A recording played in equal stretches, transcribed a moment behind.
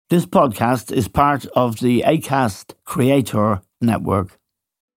This podcast is part of the Acast Creator Network.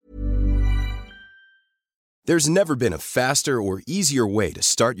 There's never been a faster or easier way to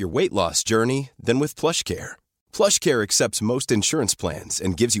start your weight loss journey than with PlushCare. PlushCare accepts most insurance plans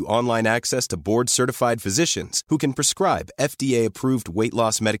and gives you online access to board-certified physicians who can prescribe FDA-approved weight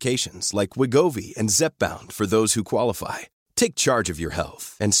loss medications like Wegovy and Zepbound for those who qualify. Take charge of your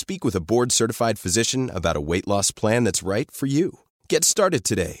health and speak with a board-certified physician about a weight loss plan that's right for you. Get started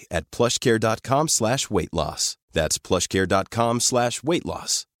today at plushcare.com/weight loss. That's plushcare.com/weight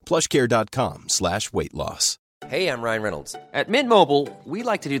loss. plushcare.com/weight loss. Hey, I'm Ryan Reynolds. At Mint Mobile, we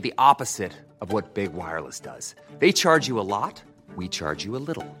like to do the opposite of what Big Wireless does. They charge you a lot, we charge you a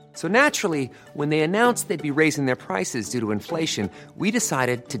little. So naturally, when they announced they'd be raising their prices due to inflation, we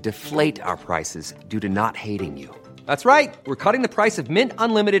decided to deflate our prices due to not hating you. That's right. We're cutting the price of Mint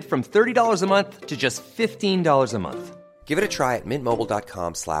Unlimited from $30 a month to just $15 a month. Give it a try at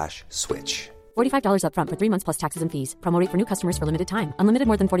mintmobile.com/switch. $45 up front for 3 months plus taxes and fees. Promo rate for new customers for limited time. Unlimited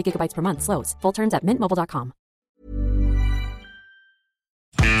more than 40 gigabytes per month. Slows full terms at mintmobile.com.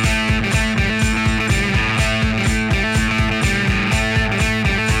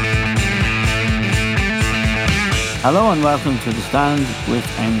 Hello and welcome to The Stand with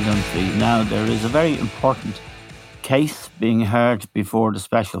Eamon Dunphy. Now, there is a very important case being heard before the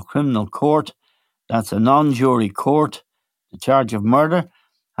Special Criminal Court. That's a non-jury court. The charge of murder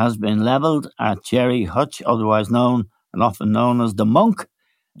has been levelled at Gerry Hutch, otherwise known and often known as the Monk.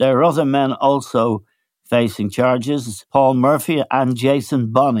 There are other men also facing charges. Paul Murphy and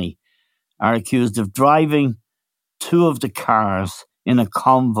Jason Bonney are accused of driving two of the cars in a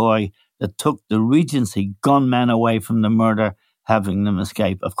convoy that took the Regency gunmen away from the murder, having them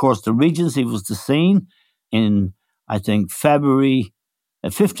escape. Of course, the Regency was the scene in, I think, February,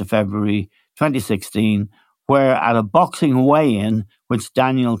 5th of February 2016, where at a boxing weigh-in, which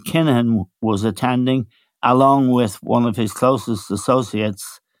Daniel Kinahan was attending, along with one of his closest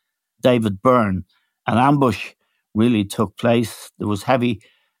associates, David Byrne, an ambush really took place. There was heavy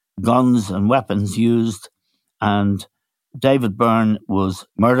guns and weapons used, and David Byrne was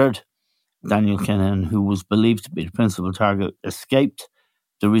murdered. Daniel Kinahan, who was believed to be the principal target, escaped.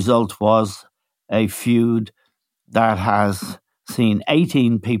 The result was a feud that has seen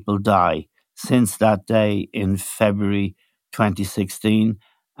 18 people die since that day in February 2016.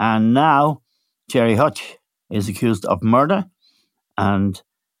 And now Gerry Hutch is accused of murder, and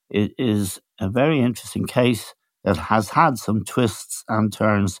it is a very interesting case that has had some twists and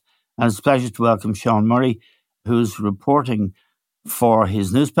turns. And it's a pleasure to welcome Sean Murray, who's reporting for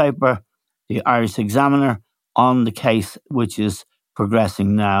his newspaper, the Irish Examiner, on the case which is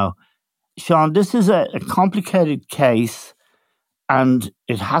progressing now. Sean, this is a complicated case, and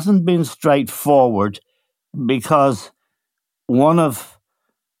it hasn't been straightforward because one of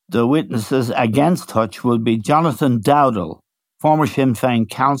the witnesses against Hutch will be Jonathan Dowdall, former Sinn Féin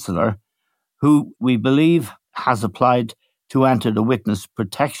councillor, who we believe has applied to enter the witness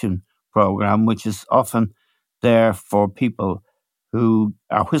protection programme, which is often there for people who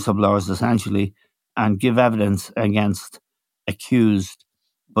are whistleblowers, essentially, and give evidence against accused,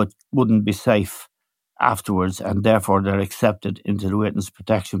 but wouldn't be safe afterwards, and therefore they're accepted into the witness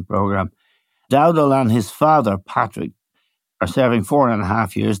protection programme. Dowdall and his father, Patrick, are serving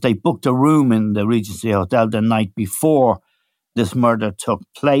 4.5 years. They booked a room in the Regency Hotel the night before this murder took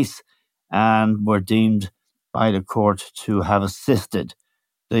place and were deemed by the court to have assisted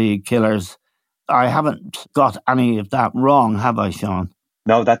the killers. I haven't got any of that wrong, have I, Sean?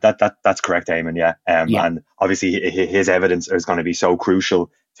 No, that's correct, Eamon, yeah. And obviously his evidence is going to be so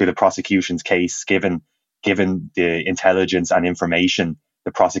crucial to the prosecution's case, given the intelligence and information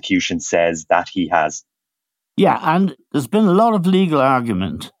the prosecution says that he has. Yeah, and there's been a lot of legal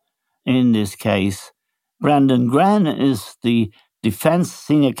argument in this case. Brendan Grehan is the defence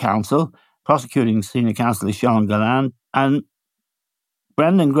senior counsel. Prosecuting senior counsel is Sean Galland. And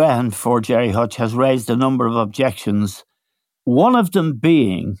Brendan Grehan for Gerry Hutch has raised a number of objections, one of them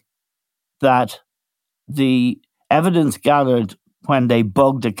being that the evidence gathered when they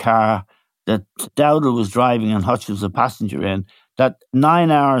bugged a car that Dowdall was driving and Hutch was a passenger in, that 9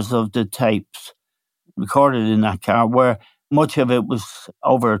 hours of the tapes recorded in that car, where much of it was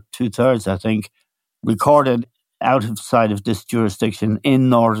over 2/3, I think, recorded outside of this jurisdiction in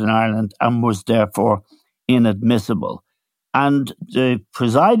Northern Ireland and was therefore inadmissible. And the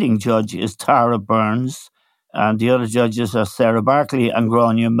presiding judge is Tara Burns, and the other judges are Sarah Barkley and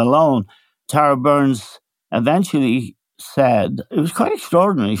Grania Malone. Tara Burns eventually said, it was quite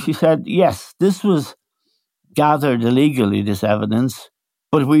extraordinary, she said, yes, this was gathered illegally, this evidence,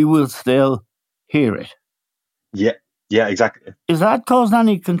 but we will still hear it. Yeah, exactly. Is that caused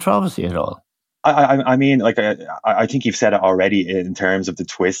any controversy at all? I mean, like, I think you've said it already in terms of the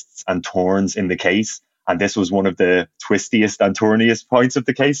twists and turns in the case. And this was one of the twistiest and turniest points of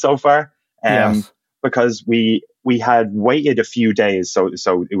the case so far. Yes. Because we had waited a few days. So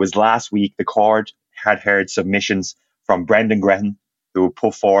it was last week, the court had heard submissions from Brendan Grehan, who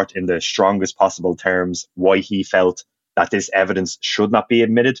put forth in the strongest possible terms why he felt that this evidence should not be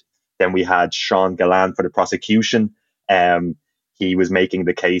admitted. Then we had Sean Gallant for the prosecution. He was making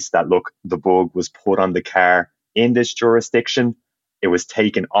the case that, look, the bug was put on the car in this jurisdiction. It was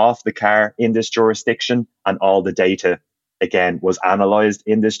taken off the car in this jurisdiction, and all the data, again, was analysed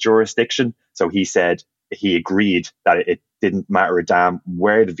in this jurisdiction. So he said he agreed that it didn't matter a damn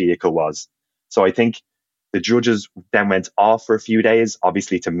where the vehicle was. So I think the judges then went off for a few days,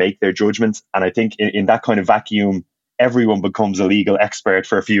 obviously, to make their judgments. And I think in that kind of vacuum, everyone becomes a legal expert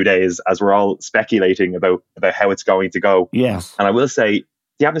for a few days as we're all speculating about how it's going to go. Yes. And I will say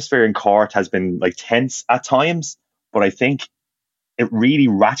the atmosphere in court has been like tense at times, but I think it really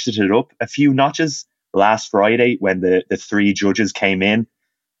ratcheted up a few notches last Friday when the three judges came in.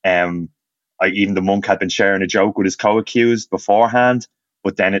 Even the monk had been sharing a joke with his co-accused beforehand,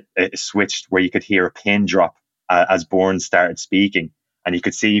 but then it switched where you could hear a pin drop as Bourne started speaking. And you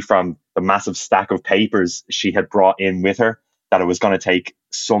could see from the massive stack of papers she had brought in with her that it was going to take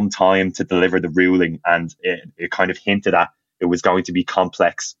some time to deliver the ruling. And it kind of hinted at it was going to be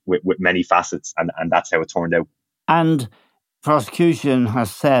complex with many facets. And that's how it turned out. And prosecution has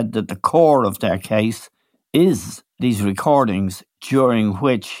said that the core of their case is these recordings during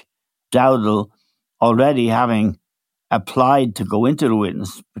which Dowdall, already having applied to go into the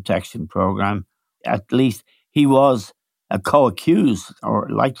witness protection program, at least he was a co-accused or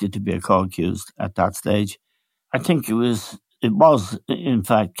likely to be a co-accused at that stage. I think it was in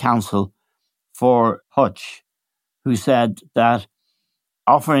fact counsel for Hutch who said that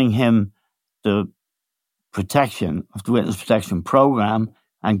offering him the protection of the witness protection program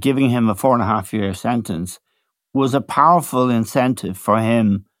and giving him a 4.5-year sentence was a powerful incentive for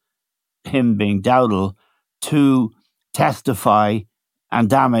him being Dowdall, to testify and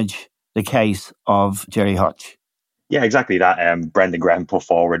damage the case of Jerry Hutch. Yeah, exactly that. Brendan Graham put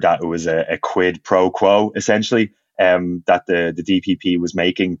forward that it was a quid pro quo, essentially, that the DPP was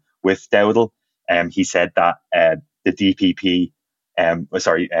making with Dowdall. He said that the DPP,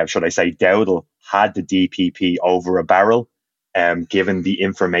 should I say Dowdall, had the DPP over a barrel, given the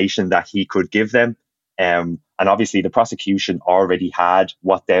information that he could give them. And obviously the prosecution already had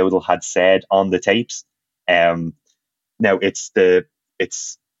what Dowdall had said on the tapes. Now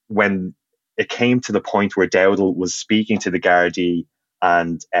it's when it came to the point where Dowdall was speaking to the Gardaí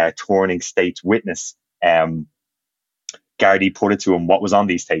and turning state's witness, Gardaí put it to him what was on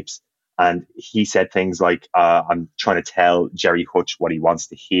these tapes. And he said things like, I'm trying to tell Jerry Hutch what he wants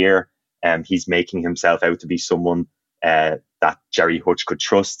to hear. He's making himself out to be someone that Jerry Hutch could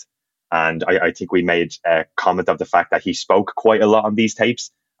trust. And I think we made a comment of the fact that he spoke quite a lot on these tapes.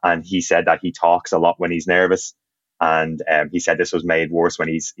 And he said that he talks a lot when he's nervous. And he said this was made worse when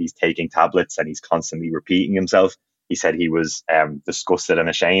he's taking tablets and he's constantly repeating himself. He said he was disgusted and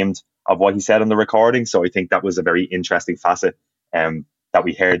ashamed of what he said on the recording. So I think that was a very interesting facet that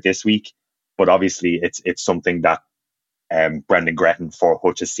we heard this week. But obviously it's something that Brendan Grehan for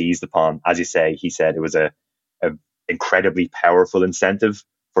Hutch has seized upon. As you say, he said it was a incredibly powerful incentive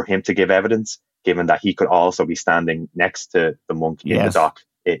for him to give evidence, given that he could also be standing next to the monk in the dock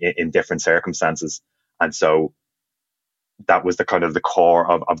in different circumstances. And so that was the kind of the core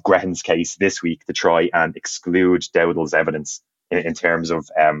of Grehan's case this week, to try and exclude Dowdall's evidence in terms of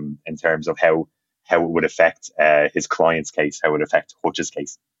how it would affect his client's case, how it would affect Hutch's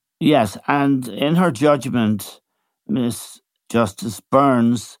case. Yes, and in her judgment, Miss Justice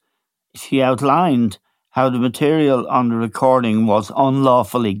Burns, she outlined how the material on the recording was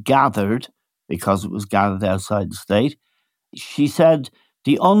unlawfully gathered because it was gathered outside the state. She said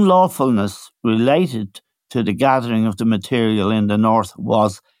the unlawfulness related to the gathering of the material in the North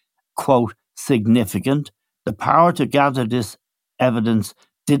was, quote, significant. The power to gather this evidence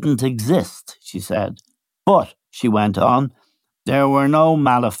didn't exist, she said. But, she went on, there were no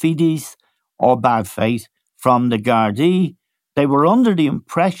malefides or bad faith from the Gardaí. They were under the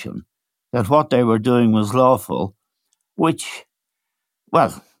impression that what they were doing was lawful, which,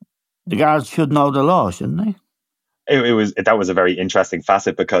 well, the guards should know the law, shouldn't they? That was a very interesting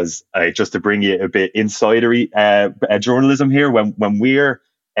facet, because just to bring you a bit insidery journalism here, when we're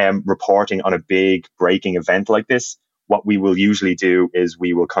reporting on a big breaking event like this, what we will usually do is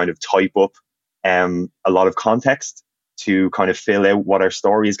we will kind of type up a lot of context to kind of fill out what our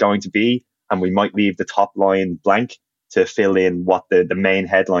story is going to be, and we might leave the top line blank to fill in what the main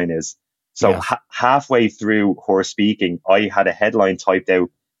headline is. So Yes. halfway through her speaking, I had a headline typed out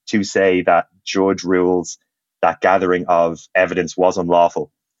to say that judge rules that gathering of evidence was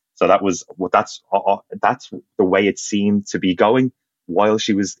unlawful. So that's the way it seemed to be going while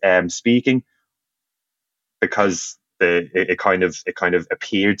she was speaking, because it kind of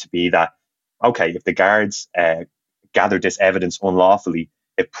appeared to be that, okay, if the guards gathered this evidence unlawfully,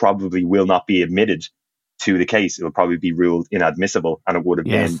 it probably will not be admitted to the case. It will probably be ruled inadmissible, and it would have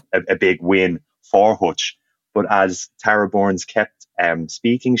been a big win for Hutch. But as Tara Burns kept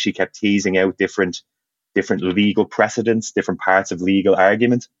speaking, she kept teasing out different legal precedents, different parts of legal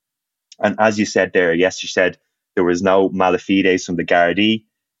argument. And as you said there, yes, she said there was no malafides from the Gardaí.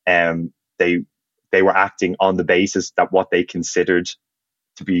 They were acting on the basis that what they considered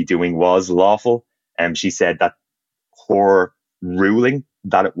to be doing was lawful. And she said that her ruling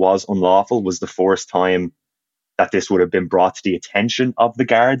that it was unlawful was the first time that this would have been brought to the attention of the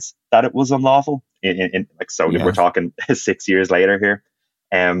guards that it was unlawful. We're talking 6 years later here.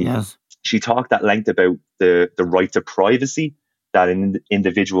 Yes. She talked at length about the right to privacy that an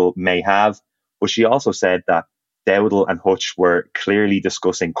individual may have, but she also said that Dowdall and Hutch were clearly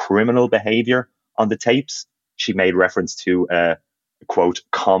discussing criminal behaviour on the tapes. She made reference to a quote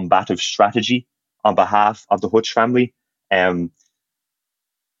combative strategy on behalf of the Hutch family. And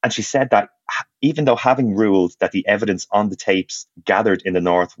she said that even though having ruled that the evidence on the tapes gathered in the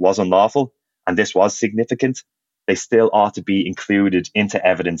North was unlawful, and this was significant, they still ought to be included into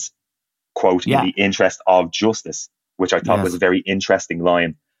evidence, quote, in the interest of justice, which I thought was a very interesting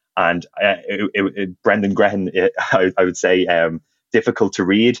line. And Brendan Grehan, I would say, difficult to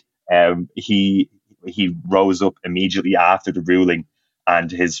read. He rose up immediately after the ruling,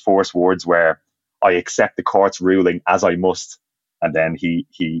 and his first words were, "I accept the court's ruling as I must." And then he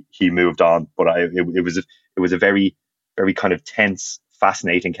moved on. But it was a very, very kind of tense,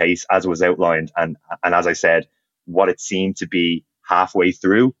 fascinating case, as was outlined. And as I said, what it seemed to be halfway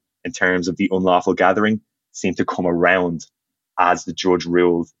through in terms of the unlawful gathering seemed to come around as the judge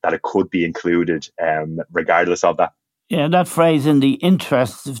ruled that it could be included, regardless of that. Yeah, that phrase, "in the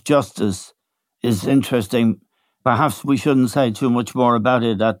interests of justice," is interesting. Perhaps we shouldn't say too much more about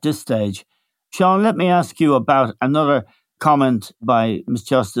it at this stage. Sean, let me ask you about another comment by Miss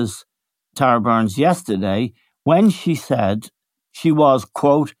Justice Tara Burns yesterday, when she said she was,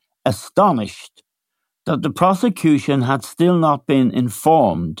 quote, astonished that the prosecution had still not been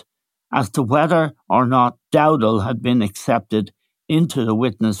informed as to whether or not Dowdall had been accepted into the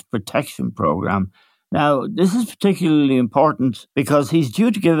witness protection program. Now, this is particularly important because he's due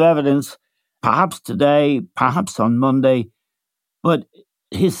to give evidence perhaps today, perhaps on Monday, but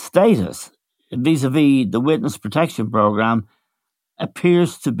his status vis-a-vis the witness protection program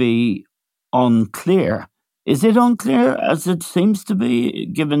appears to be unclear. Is it unclear, as it seems to be,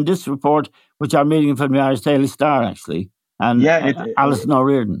 given this report, which I'm reading from the Irish Daily Star, actually, and Alison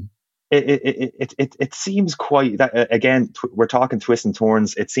O'Riordan? It seems quite that, again, we're talking twists and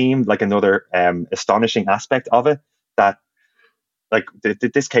turns. It seemed like another astonishing aspect of it, that like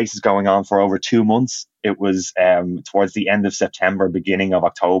this case is going on for over 2 months. It was towards the end of September, beginning of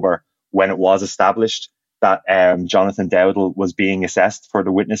October, when it was established that Jonathan Dowdall was being assessed for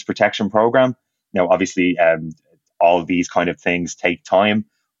the witness protection program. Now, obviously, all of these kind of things take time,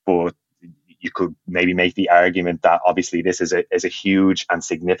 but you could maybe make the argument that obviously this is a huge and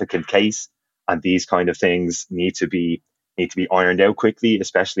significant case, and these kind of things need to be ironed out quickly,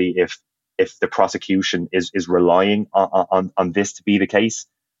 especially if the prosecution is relying on this to be the case.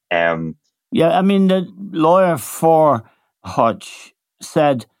 Yeah, I mean, the lawyer for Hutch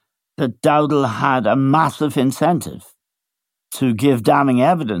said that Dowdall had a massive incentive to give damning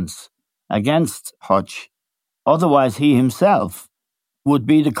evidence against Hutch. Otherwise, he himself would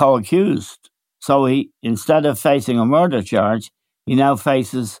be the co-accused. So he, instead of facing a murder charge, he now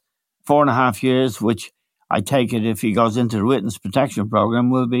faces 4.5 years, which I take it, if he goes into the witness protection program,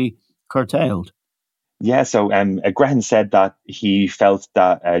 will be curtailed. Yeah, so Grehan said that he felt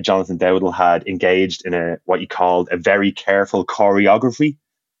that Jonathan Dowdall had engaged in what he called a very careful choreography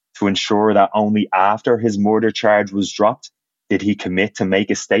to ensure that only after his murder charge was dropped did he commit to make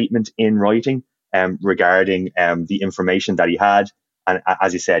a statement in writing regarding the information that he had. And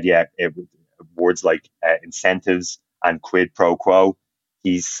as he said, words like incentives and quid pro quo.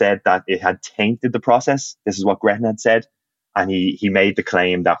 He said that it had tainted the process. This is what Grehan had said. And he made the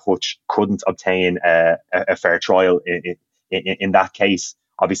claim that Hutch couldn't obtain a fair trial in that case.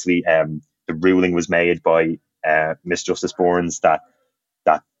 Obviously, the ruling was made by Miss Justice Burns that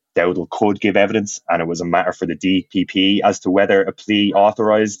Dowdall could give evidence, and it was a matter for the DPP as to whether a plea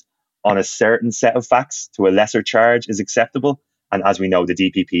authorised on a certain set of facts to a lesser charge is acceptable. And as we know, the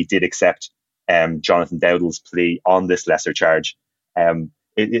DPP did accept Jonathan Dowdall's plea on this lesser charge.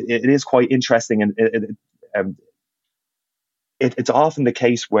 It is quite interesting, and it's often the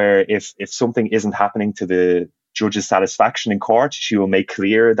case where if something isn't happening to the judge's satisfaction in court, she will make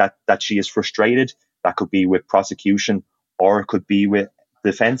clear that she is frustrated. That could be with prosecution or it could be with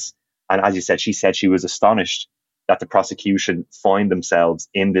defense. And as you said she was astonished that the prosecution find themselves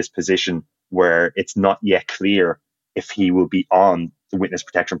in this position where it's not yet clear if he will be on the witness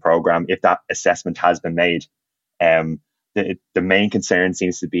protection program, if that assessment has been made. The main concern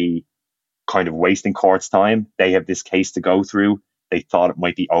seems to be kind of wasting court's time. They have this case to go through. They thought it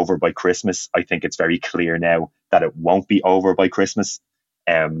might be over by Christmas. I think it's very clear now that it won't be over by Christmas.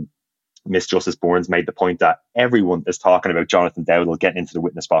 Miss Justice Burns made the point that everyone is talking about Jonathan Dowdall getting into the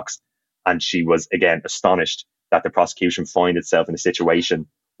witness box. And she was, again, astonished that the prosecution find itself in a situation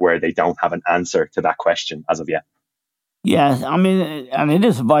where they don't have an answer to that question as of yet. Yes, I mean, and it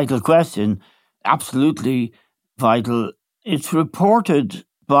is a vital question, absolutely vital. It's reported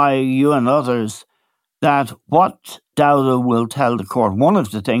by you and others that what Dowdall will tell the court, one of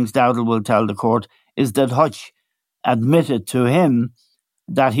the things Dowdall will tell the court, is that Hutch admitted to him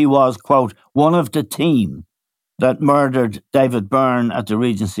that he was, quote, one of the team that murdered David Byrne at the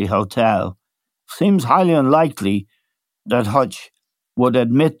Regency Hotel. Seems highly unlikely that Hutch would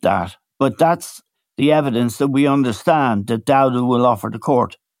admit that, but that's the evidence that we understand that Dowdall will offer the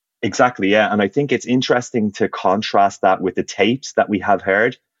court. Exactly, yeah. And I think it's interesting to contrast that with the tapes that we have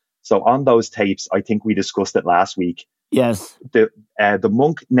heard. So on those tapes, I think we discussed it last week. Yes. The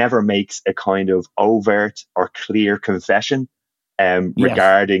monk never makes a kind of overt or clear confession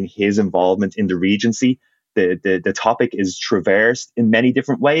regarding his involvement in the Regency. The topic is traversed in many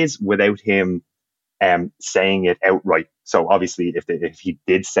different ways without him saying it outright. So obviously, if he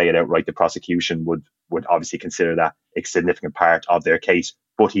did say it outright, the prosecution would obviously consider that a significant part of their case,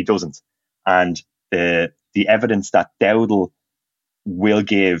 but he doesn't. And the evidence that Dowdall will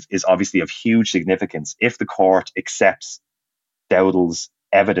give is obviously of huge significance. If the court accepts Dowdall's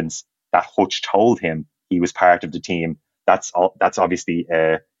evidence that Hutch told him he was part of the team, that's obviously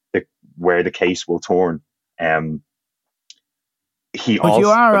where the case will turn. In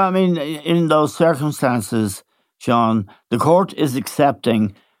those circumstances, Sean, the court is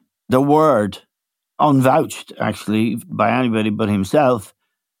accepting the word, unvouched actually by anybody but himself,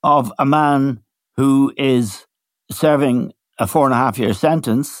 of a man who is serving a 4.5-year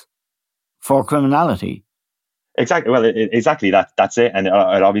sentence for criminality. Exactly. Well, exactly that's it. And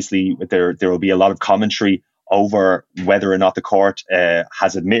obviously there will be a lot of commentary over whether or not the court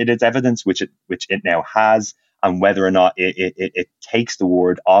has admitted its evidence, which it now has, and whether or not it takes the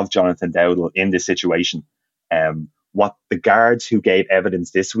word of Jonathan Dowdall in this situation. What the guards who gave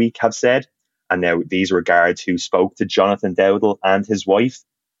evidence this week have said, and now these were guards who spoke to Jonathan Dowdall and his wife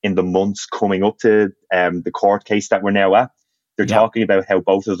in the months coming up to the court case that we're now at. They're talking about how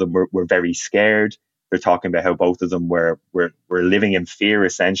both of them were very scared. They're talking about how both of them were living in fear,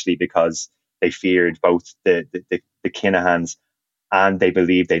 essentially, because they feared both the Kinahans, and they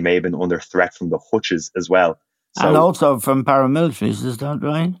believed they may have been under threat from the Hutches as well. So, and also from paramilitaries, is that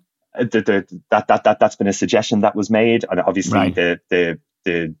right? That's been a suggestion that was made, and obviously right.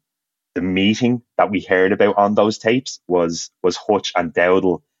 the meeting that we heard about on those tapes was Hutch and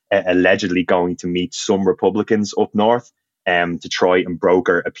Dowdall allegedly going to meet some Republicans up north to try and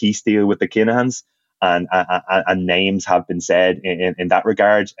broker a peace deal with the Kinahans, and names have been said in that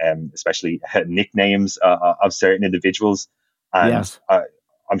regard, especially nicknames of certain individuals, and yes.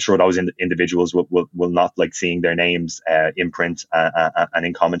 I'm sure those individuals will not like seeing their names in print and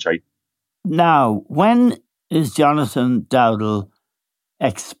in commentary. Now, when is Jonathan Dowdall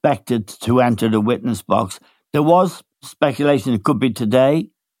expected to enter the witness box? There was speculation it could be today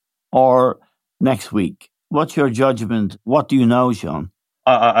or next week. What's your judgment? What do you know, Sean?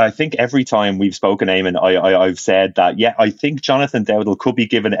 I think every time we've spoken, Eamon, I've said that, I think Jonathan Dowdall could be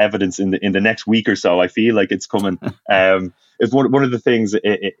given evidence in the next week or so. I feel like it's coming. It's one of the things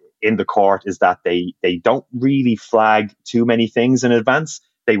in the court is that they don't really flag too many things in advance.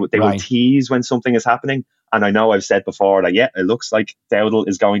 They will tease when something is happening. And I know I've said before that, it looks like Dowdall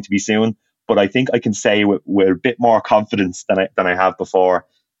is going to be soon. But I think I can say with a bit more confidence than I have before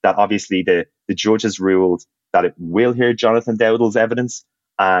that obviously the judge has ruled that it will hear Jonathan Dowdall's evidence.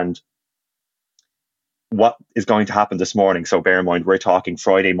 And what is going to happen this morning, so bear in mind, we're talking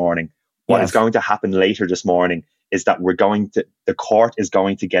Friday morning. What is going to happen later this morning is that the court is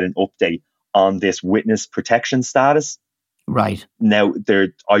going to get an update on this witness protection status. Right. Now,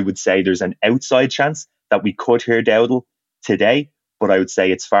 I would say there's an outside chance that we could hear Dowdall today, but I would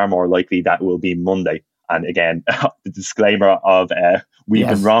say it's far more likely that it will be Monday. And again, the disclaimer of we've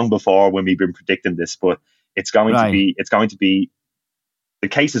been wrong before when we've been predicting this, but it's going to be. The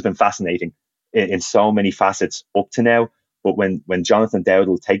case has been fascinating in so many facets up to now. But when Jonathan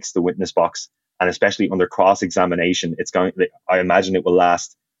Dowdall takes the witness box, and especially under cross-examination, I imagine it will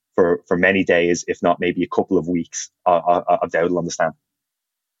last for many days, if not maybe a couple of weeks of Dowdall on the stand.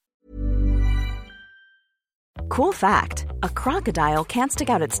 Cool fact, a crocodile can't stick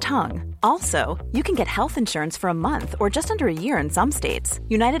out its tongue. Also, you can get health insurance for a month or just under a year in some states.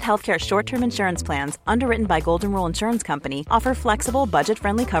 United Healthcare short-term insurance plans, underwritten by Golden Rule Insurance Company, offer flexible,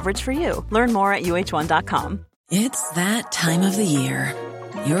 budget-friendly coverage for you. Learn more at uh1.com. It's that time of the year.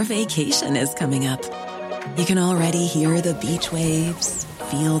 Your vacation is coming up. You can already hear the beach waves,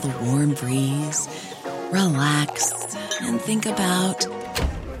 feel the warm breeze, relax, and think about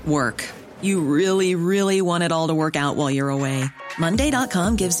work. You really, really want it all to work out while you're away.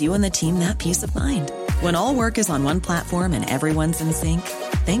 Monday.com gives you and the team that peace of mind. When all work is on one platform and everyone's in sync,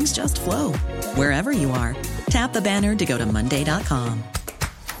 things just flow. Wherever you are, tap the banner to go to Monday.com.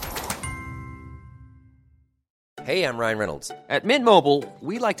 Hey, I'm Ryan Reynolds. At Mint Mobile,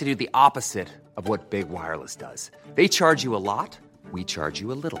 we like to do the opposite of what Big Wireless does. They charge you a lot. We charge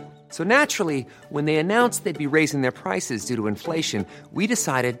you a little. So naturally, when they announced they'd be raising their prices due to inflation, we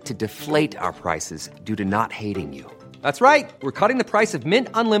decided to deflate our prices due to not hating you. That's right. We're cutting the price of Mint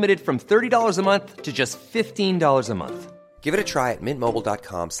Unlimited from $30 a month to just $15 a month. Give it a try at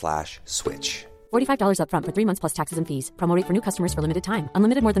mintmobile.com/switch. $45 up front for 3 months plus taxes and fees. Promo rate for new customers for limited time.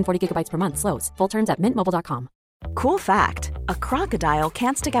 Unlimited more than 40 gigabytes per month. Slows full terms at mintmobile.com. Cool fact, a crocodile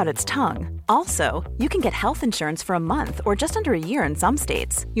can't stick out its tongue. Also, you can get health insurance for a month or just under a year in some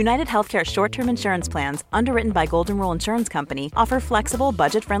states. United Healthcare short-term insurance plans, underwritten by Golden Rule Insurance Company, offer flexible,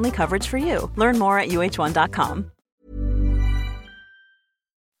 budget-friendly coverage for you. Learn more at uh1.com.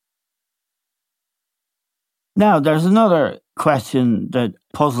 Now, there's another question that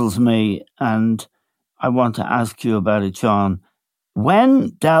puzzles me, and I want to ask you about it, Sean.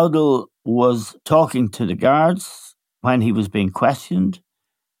 When Dowdall was talking to the guards, when he was being questioned,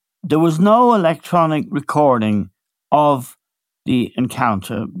 there was no electronic recording of the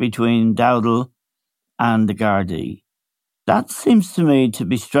encounter between Dowdall and the Gardaí. That seems to me to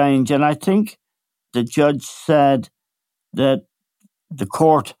be strange, and I think the judge said that the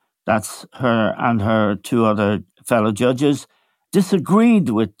court, that's her and her two other fellow judges, disagreed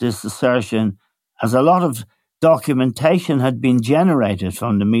with this assertion, as a lot of documentation had been generated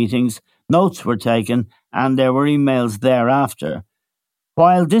from the meetings, notes were taken, and there were emails thereafter.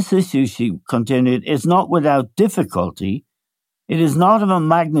 While this issue, she continued, is not without difficulty, it is not of a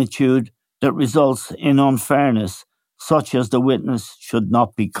magnitude that results in unfairness, such as the witness should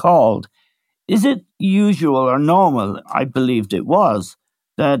not be called. Is it usual or normal, I believed it was,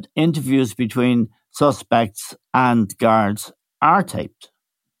 that interviews between suspects and guards are taped?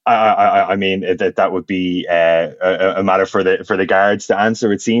 I mean, that would be a matter for the guards to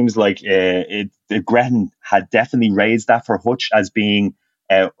answer. It seems like Gretton had definitely raised that for Hutch as being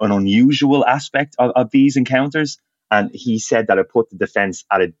an unusual aspect of these encounters. And he said that it put the defence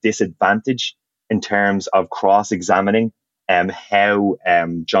at a disadvantage in terms of cross-examining how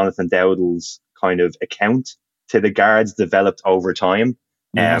Jonathan Dowdall's kind of account to the guards developed over time.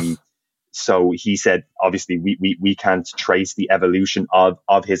 Yes. So he said, obviously, we can't trace the evolution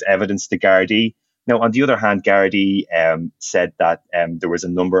of his evidence to Gardaí. Now, on the other hand, Gardaí said that there was a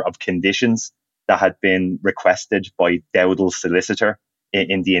number of conditions that had been requested by Dowdall's solicitor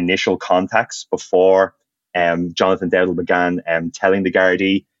in the initial contacts before Jonathan Dowdall began telling the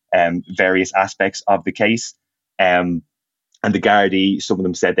Gardaí various aspects of the case. And the Gardaí, some of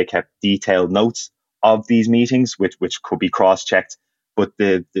them said they kept detailed notes of these meetings, which could be cross-checked. But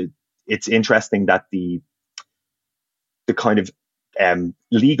it's interesting that the kind of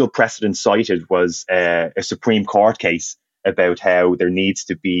legal precedent cited was a Supreme Court case about how there needs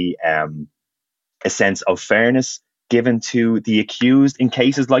to be a sense of fairness given to the accused in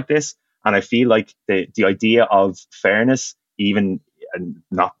cases like this. And I feel like the idea of fairness, even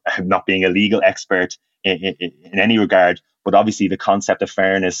not being a legal expert in any regard, but obviously the concept of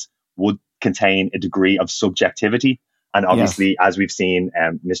fairness would contain a degree of subjectivity. And obviously, yes, as we've seen,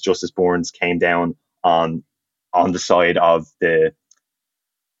 Miss Justice Burns came down on the side of the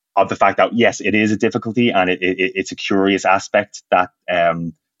fact that, yes, it is a difficulty, and it's a curious aspect that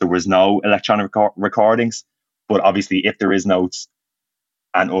there was no electronic recordings. But obviously, if there is notes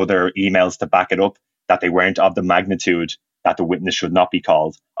and other emails to back it up, that they weren't of the magnitude that the witness should not be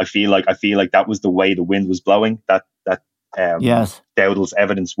called. I feel like that was the way the wind was blowing. That yes, Dowdall's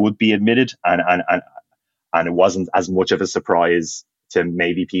evidence would be admitted, and it wasn't as much of a surprise to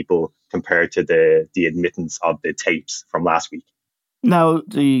maybe people compared to the admittance of the tapes from last week. Now,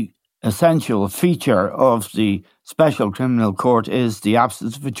 the essential feature of the Special Criminal Court is the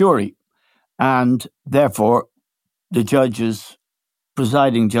absence of a jury. And therefore, the judges,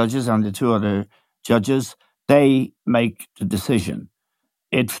 presiding judges and the two other judges, they make the decision.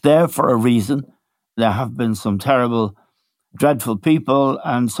 It's there for a reason. There have been some terrible, dreadful people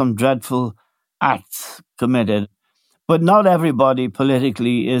and some dreadful acts committed. But not everybody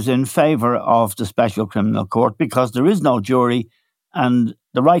politically is in favour of the Special Criminal Court because there is no jury, and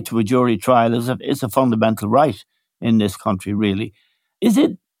the right to a jury trial is a fundamental right in this country, really. Is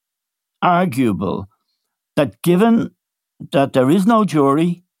it arguable that given that there is no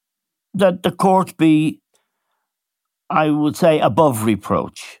jury, that the court be, I would say, above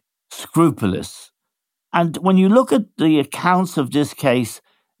reproach, scrupulous? And when you look at the accounts of this case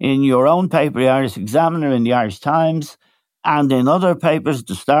in your own paper, the Irish Examiner, in the Irish Times, and in other papers,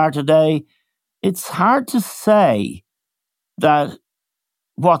 The Star today, it's hard to say that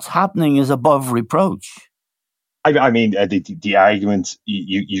what's happening is above reproach. I mean, the argument,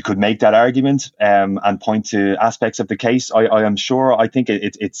 you could make that argument and point to aspects of the case. I am sure. I think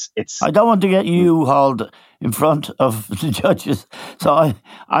it's. I don't want to get you hauled in front of the judges. So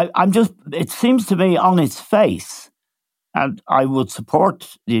I'm just. It seems to me on its face, and I would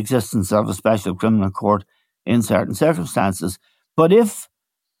support the existence of a special criminal court in certain circumstances. But if,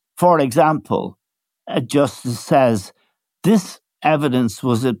 for example, a justice says this evidence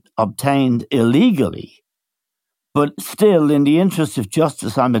was obtained illegally, but still, in the interest of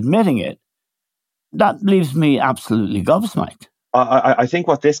justice, I'm admitting it, that leaves me absolutely gobsmacked. I think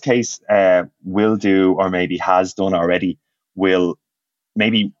what this case will do, or maybe has done already, will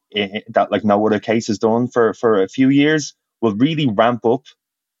maybe that like no other case has done for a few years, will really ramp up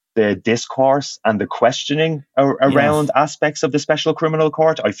the discourse and the questioning around aspects of the Special Criminal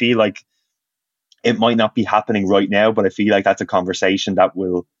Court. I feel like it might not be happening right now, but I feel like that's a conversation that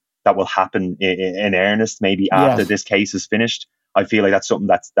will happen in earnest maybe after this case is finished. I feel like that's something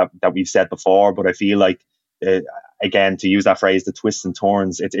that we've said before, but I feel like, again, to use that phrase, the twists and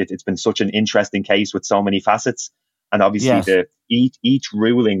turns, it's been such an interesting case with so many facets. And obviously each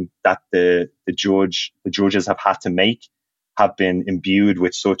ruling that the judges have had to make have been imbued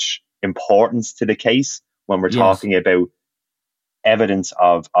with such importance to the case when we're talking about evidence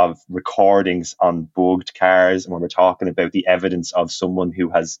of recordings on bugged cars, and when we're talking about the evidence of someone who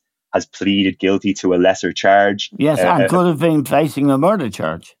has pleaded guilty to a lesser charge. Yes, and could have been facing a murder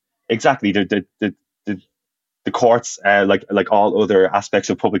charge. Exactly. The courts, like all other aspects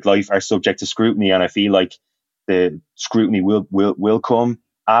of public life, are subject to scrutiny, and I feel like the scrutiny will come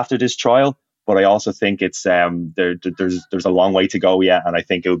after this trial. But I also think it's there's a long way to go yet, and I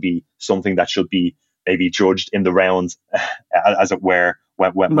think it will be something that should be maybe judged in the round, as it were,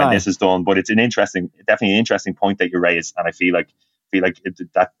 when this is done. But it's definitely an interesting point that you raise, and I feel like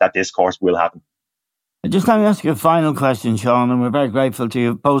that discourse will happen. Just let me ask you a final question, Sean, and we're very grateful to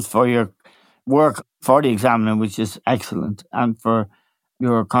you both for your work for the Examiner, which is excellent, and for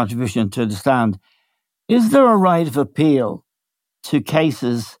your contribution to the Stand. Is there a right of appeal to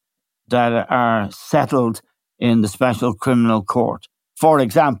cases that are settled in the Special Criminal Court? For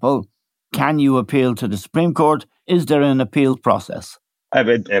example, can you appeal to the Supreme Court? Is there an appeal process?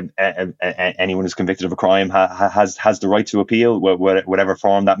 Anyone who's convicted of a crime has the right to appeal, whatever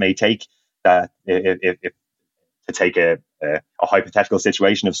form that may take. That if to take a hypothetical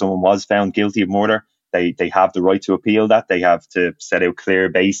situation, if someone was found guilty of murder, they have the right to appeal that. They have to set out clear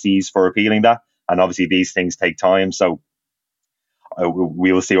bases for appealing that, and obviously these things take time. So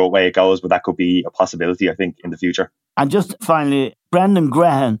we will see what way it goes, but that could be a possibility, I think, in the future. And just finally, Brendan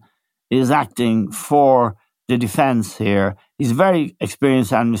Grehan is acting for the defence here. He's a very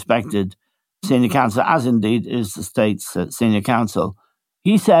experienced and respected senior counsel, as indeed is the state's senior counsel.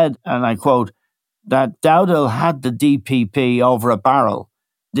 He said, and I quote, that Dowdall had the DPP over a barrel.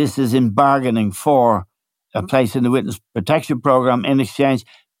 This is in bargaining for a place in the witness protection programme in exchange,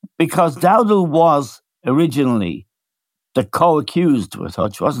 because Dowdall was originally the co-accused with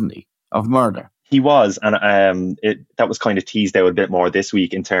Hutch, wasn't he, of murder? He was, and that was kind of teased out a bit more this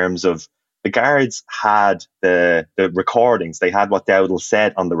week in terms of the guards had the recordings. They had what Dowdall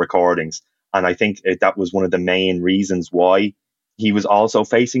said on the recordings, and I think that was one of the main reasons why he was also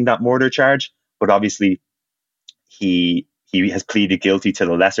facing that murder charge. But obviously, he has pleaded guilty to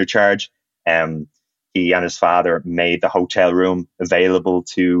the lesser charge. He and his father made the hotel room available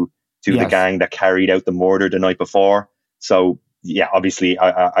to the gang that carried out the murder the night before. So yeah, obviously,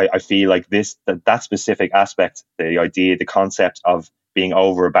 I feel like that specific aspect, the idea, the concept of being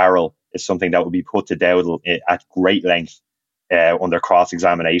over a barrel, is something that will be put to Dowdall at great length under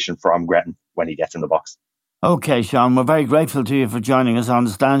cross-examination from Gretton when he gets in the box. Okay, Sean, we're very grateful to you for joining us on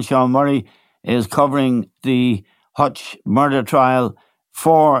the stand. Sean Murray is covering the Hutch murder trial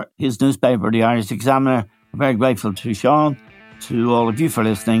for his newspaper, the Irish Examiner. We're very grateful to Sean, to all of you for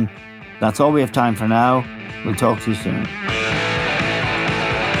listening. That's all we have time for now. We'll talk to you soon.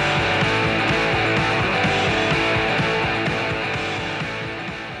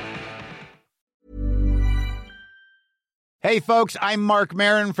 Hey, folks, I'm Mark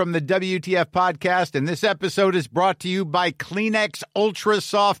Maron from the WTF Podcast, and this episode is brought to you by Kleenex Ultra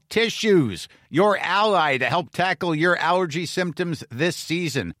Soft Tissues, your ally to help tackle your allergy symptoms this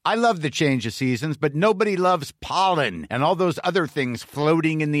season. I love the change of seasons, but nobody loves pollen and all those other things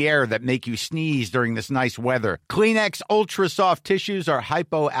floating in the air that make you sneeze during this nice weather. Kleenex Ultra Soft Tissues are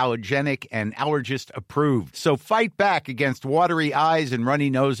hypoallergenic and allergist approved, so fight back against watery eyes and runny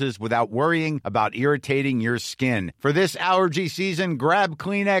noses without worrying about irritating your skin. For this allergy season, grab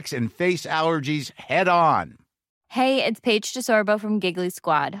Kleenex and face allergies head on. Hey, it's Paige DeSorbo from Giggly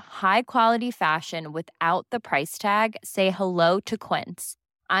Squad. High quality fashion without the price tag. Say hello to Quince.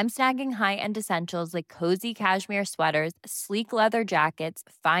 I'm snagging high-end essentials like cozy cashmere sweaters, sleek leather jackets,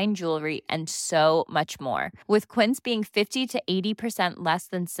 fine jewelry, and so much more. With Quince being 50 to 80% less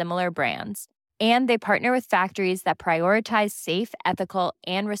than similar brands. And they partner with factories that prioritize safe, ethical,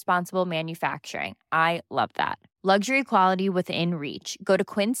 and responsible manufacturing. I love that. Luxury quality within reach. Go to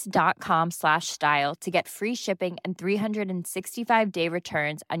quince.com/style to get free shipping and 365-day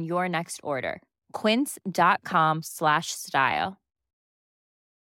returns on your next order. Quince.com/style.